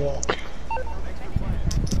 Yeah.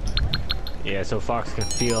 Yeah, so Fox can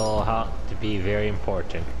feel how to be very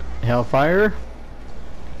important. Hellfire?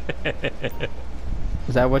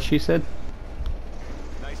 Is that what she said?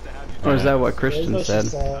 Or is that what Christian Here's what she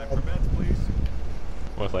said?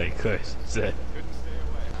 What like Chris said.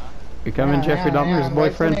 You coming, Jeffrey Dahmer's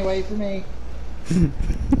boyfriend? Wait for me. You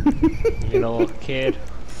little kid.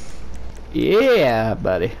 Yeah,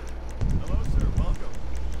 buddy.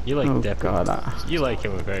 You like Oh Depp. God, You like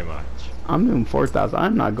him very much. I'm doing 4,000.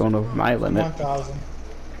 I'm not going over my limit. 1,000.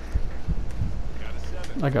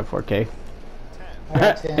 I got 4K. I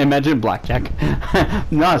got 10. Imagine blackjack.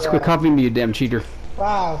 No, it's quit copying me, you damn cheater.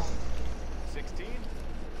 5.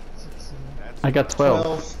 I got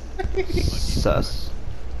 12. Sus.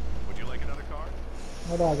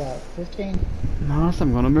 What do I got? 15? Moss,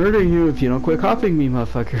 I'm gonna murder you if you don't quit copying me,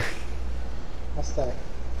 motherfucker. I'll stay.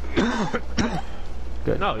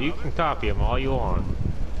 Good. No, you can copy him all you want.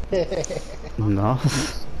 No.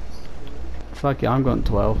 Fuck yeah, I'm going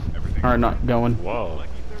 12. Or not going. Whoa.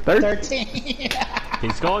 13.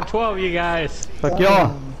 He's going 12, you guys. Fuck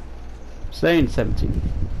y'all. Saying 17.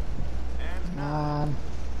 9.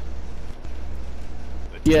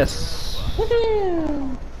 Yes.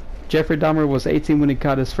 Jeffrey Dahmer was 18 when he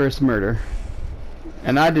caught his first murder.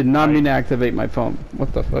 And I did not mean to activate my phone.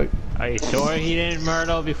 What the fuck? Are you sure he didn't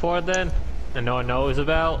murder before then? And no one knows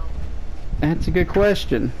about? That's a good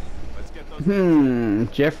question.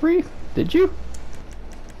 Jeffrey? Did you?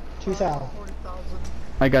 2,000.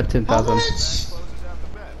 I got How 10,000. much?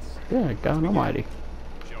 Yeah, God almighty.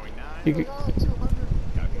 You could, 200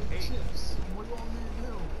 chips. What do you want me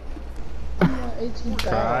to do? 18,000.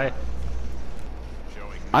 Try.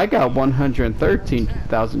 I got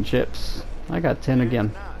 113,000 chips. I got 10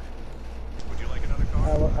 again.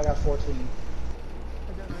 I got 14.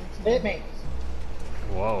 Hit me.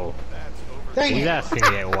 Whoa. Dang He's it. asking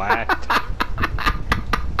to get whacked.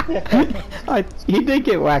 He did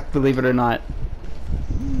get whacked, believe it or not.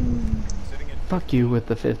 Fuck you with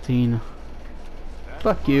the 15.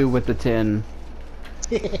 Fuck you with the 10.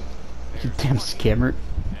 You damn scammer.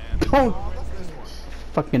 Don't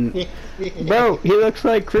fucking... Bro, he looks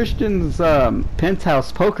like Christian's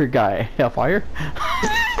penthouse poker guy, Hellfire.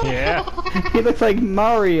 Yeah. He looks like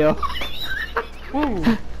Mario.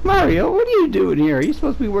 Mario, what are you doing here? Are you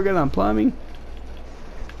supposed to be working on plumbing?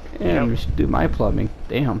 Yeah, we should do my plumbing.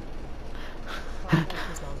 Damn.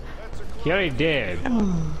 He already did.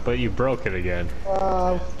 But you broke it again.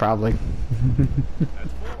 Probably.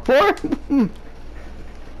 4?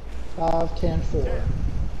 5, 10, 4.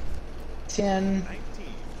 10,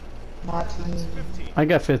 19, I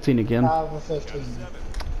got 15 again. 5, or 15.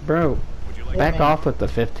 Bro, back man. off with the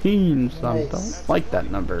 15s. I Nice. don't like that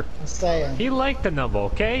number. I'm staying. He liked the number,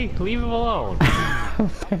 okay? Leave him alone.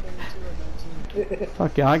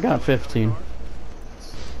 Fuck yeah, I got 15.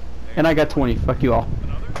 And I got 20. Fuck you all.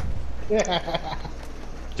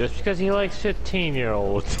 Just because he likes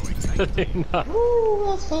 15-year-olds. Ooh,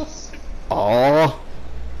 that's close. Oh,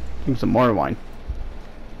 give me some more wine.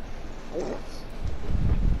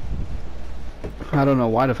 I don't know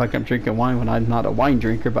why the fuck I'm drinking wine when I'm not a wine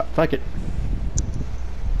drinker, but fuck it.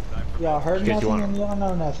 Y'all heard Because you nothing wanna- and y'all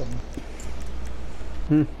know nothing.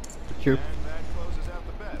 True.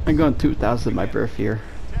 I'm going 2,000 my birth year.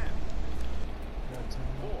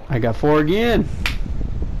 I got 4 again.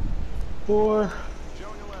 4,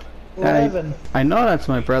 11. I know that's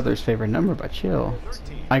my brother's favorite number, but chill.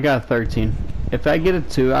 I got 13. If I get a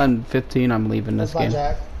 2 on 15, I'm leaving this That's my game.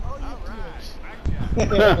 Jack.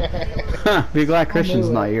 Huh, be glad Christian's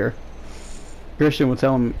knew not it. here. Christian will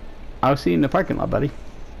tell him, I'll see you in the parking lot, buddy.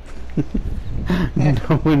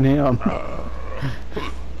 Knowing him.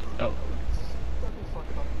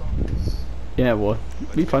 Yeah, well,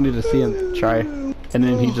 it'd be funny to see him try, and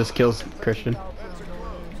then he just kills Christian.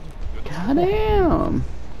 Goddamn!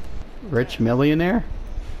 Rich millionaire?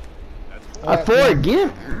 A 4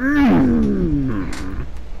 again?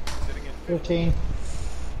 15.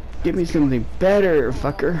 Give me something better,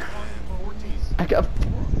 fucker. I got...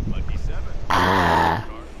 Ah!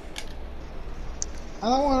 I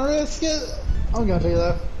don't want to risk it. I'm gonna take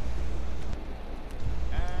that.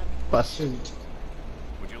 Bust. Shoot.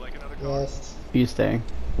 Yes. You staying?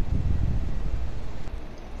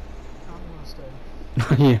 I'm gonna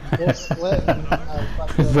stay. Yeah. We'll split.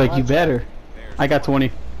 It's like, you better. I got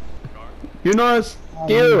 20. You know us?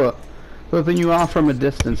 You! Flipping you off from a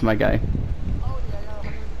distance, my guy. Oh yeah, I got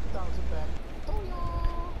 150,000 back. Oh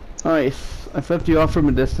yeah. Nice. I flipped you off from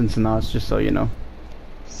a distance, and Nas, just so you know.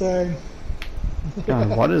 Same. God,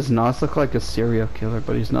 why does Nas look like a serial killer,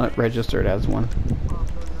 but he's not registered as one?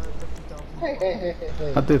 Hey, hey, hey, hey,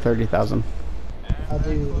 hey. I'll do 30,000. I'll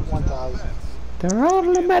do 1,000. They're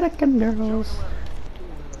all American girls.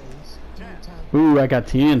 Ooh, I got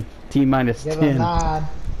 10. T minus Give him 10. 9,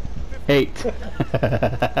 8.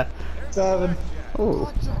 7.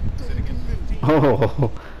 Oh.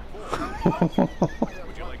 Oh.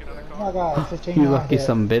 Oh my god, 15 You on lucky hit.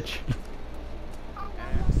 some bitch.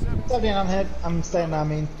 17 on hit. I'm staying, I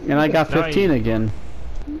mean. And I got No, 15 again.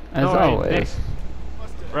 As Alright, always. next-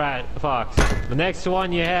 Right, Fox. The next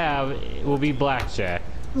one you have will be blackjack.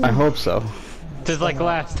 I hope so. Just like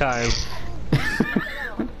last time.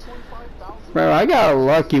 Bro, I got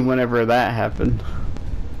lucky whenever that happened.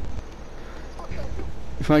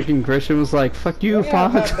 Fucking Christian was like, fuck you, I have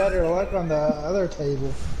Fox. had better luck on the other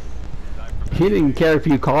table. He didn't care if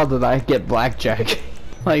you called that I get blackjack.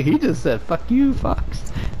 Like, he just said, fuck you,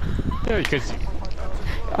 Fox. Yeah, because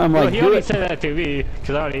I'm well, like, he do already it. said that to me,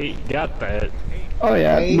 because I already got that. Oh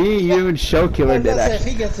yeah, Hey. me, you, and Showkiller did Let's say if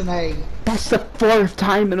actually. he gets an A. That's the 4th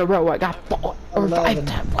time in a row I got 4 or 5 11.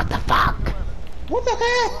 times. What the fuck? What the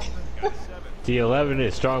heck? The 11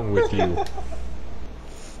 is strong with you.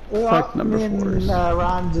 Fuck number me and, 4s.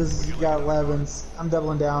 Ron just got 11s. I'm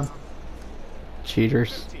doubling down.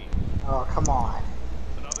 Cheaters. Oh, come on.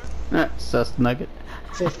 Sus nugget.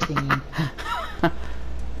 15.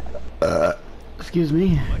 Excuse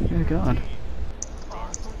me. Good God.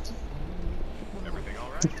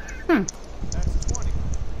 Hmm.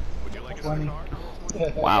 20.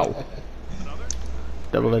 Wow.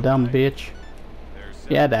 Double it down, bitch.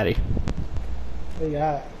 Yeah, daddy. What you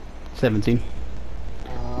got? 17.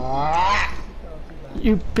 Ah,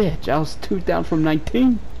 You bitch. I was 2 down from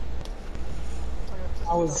 19.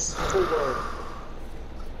 I was 4.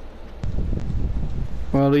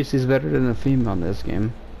 Well, at least he's better than a female in this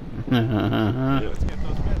game.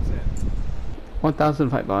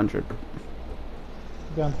 1,500.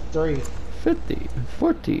 Gun 3. 50,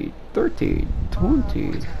 40, 30,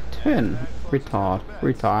 20, 10. Retard.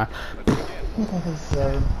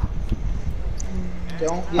 7.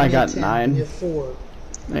 Don't give I me got 10, 9. give me 4.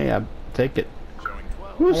 Hey, I take it.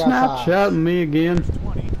 Who's I got 5. Snapchatting me again?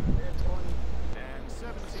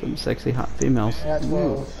 Some sexy hot females. I got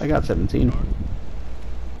 12. Ooh, I got 17.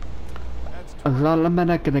 A lot of men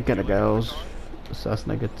are gonna get girls. Sus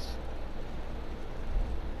nuggets.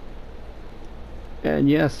 And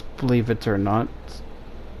yes, believe it or not,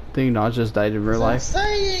 Thing Not just died in real life.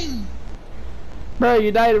 Saying. Bro,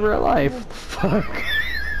 you died in real life. Fuck.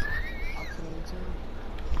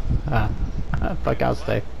 Fuck, I'll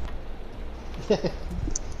stay.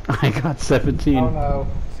 I got 17. Oh no.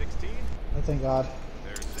 Oh, thank God.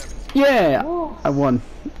 Yeah, I won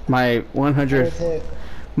my First 100, hit.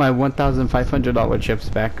 my $1,500 chips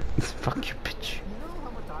back. Fuck you, bitch. You know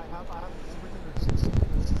how much I have? I have 360.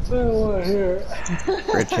 I don't want to hear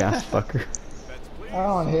it. Rich ass fucker. I don't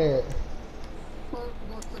want to hear it. Well,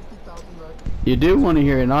 50,000 back. You do want to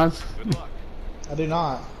hear it, Oz? I do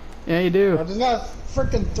not. Yeah, you I do. just got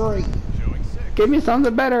freaking 3. Give me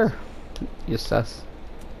something better. You sus.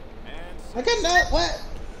 I got that. What?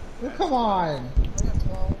 Oh, come on. I got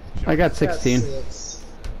 12. I got 16. 6.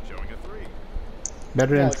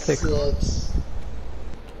 Better than Got 6. 6.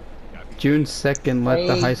 June 2nd, let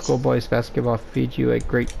the high 8. school boys basketball feed you a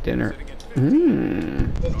great dinner.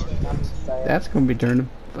 Mmm. 15. I'm sad. That's gonna be during a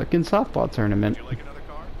fucking softball tournament.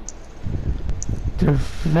 The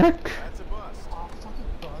fuck? Oh, fucking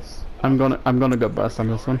bus. I'm gonna go bust on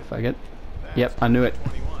this one. Fuck it. Yep, I knew it.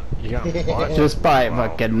 You got what? Just by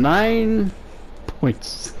fucking 9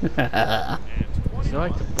 points. You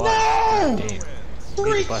like the bus? No! Damn.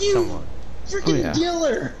 Freak Bust you! someone. Freaking Oh, yeah.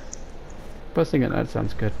 dealer! Busting a nut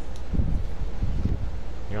sounds good.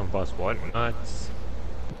 You gonna bust what? Nuts?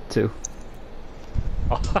 2.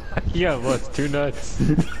 Oh, yeah, bust 2 nuts.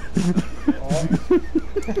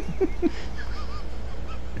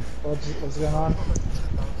 What's going on?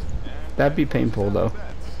 That'd be painful though.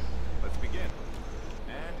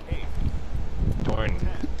 Torn.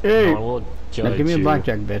 Hey! I will Now judge give me a you.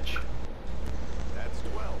 blackjack, bitch.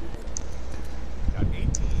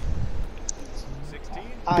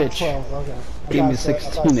 I Bitch. 12, okay. I Give me thought I said- I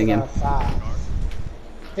 16 thought I said I again. had 5.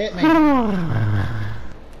 Hit me.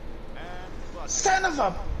 Son of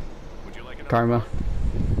a... Karma.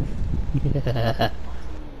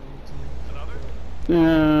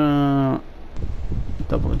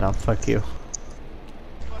 Double it out, fuck you.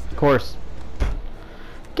 Of course.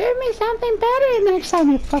 Give me something better next time,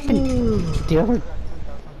 you fucking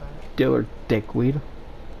dealer dickweed.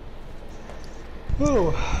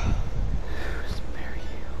 Ooh.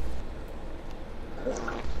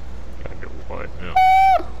 Gotta do what now?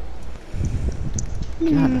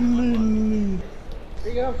 God.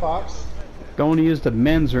 Here you go, Fox. Going to use the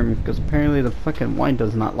men's room because apparently the fucking wine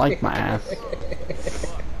does not like my ass.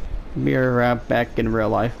 Be right back in real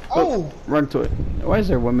life. Oh! Run to it. Why is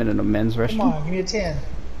there women in a men's Come restaurant? on, give me a 10.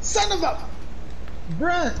 Son of a...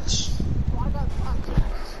 Brunch!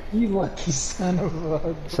 You lucky son of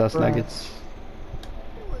a... Sus brunch. nuggets.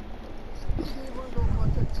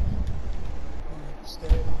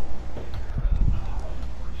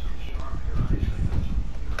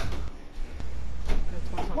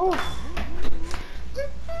 Woo.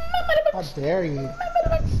 How dare you?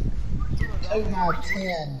 Take my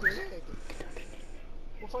 10. Well,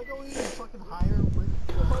 if I go even fucking higher,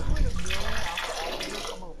 if I win $1 million after all of this,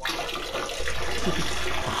 I'm gonna watch.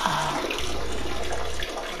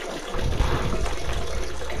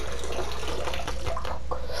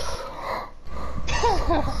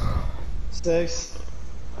 6.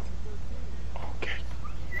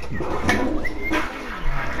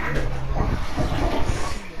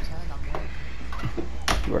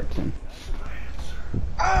 Works in.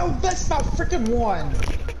 Oh, that's my freaking 1.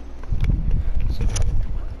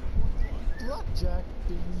 Blackjack,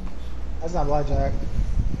 baby. That's not blackjack.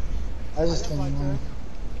 That's just 21.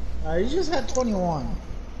 You just had 21.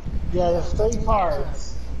 Yeah, there's 3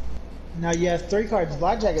 cards. Now you have 3 cards.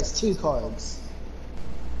 Blackjack is 2 cards.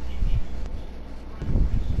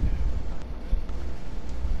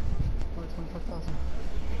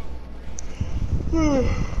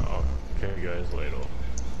 Oh, okay, guys, later.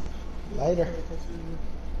 Later.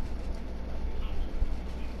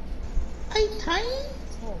 Hey, Tiny.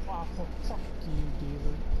 Oh, wow, fuck you,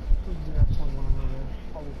 David. You do have 21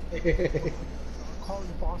 over there. I'll call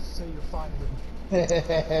your boss and say you're fired.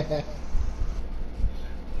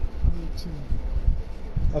 Me too.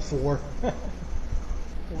 A 4. 4-4.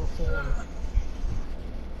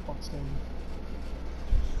 Fuck Stan.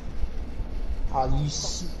 Oh, you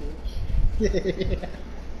Fuck you, bitch.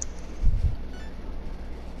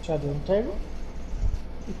 Try to do the table?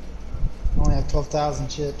 I only have 12,000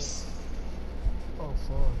 chips. Oh,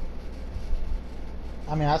 fuck.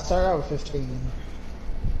 I mean, I started out with 15.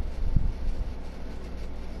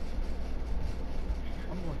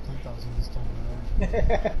 I'm going 10,000 this time around.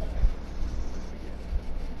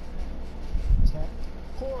 10.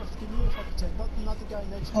 Of course, give me a fucking 10. Not the guy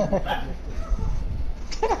next to me.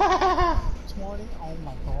 20. Oh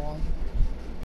my god.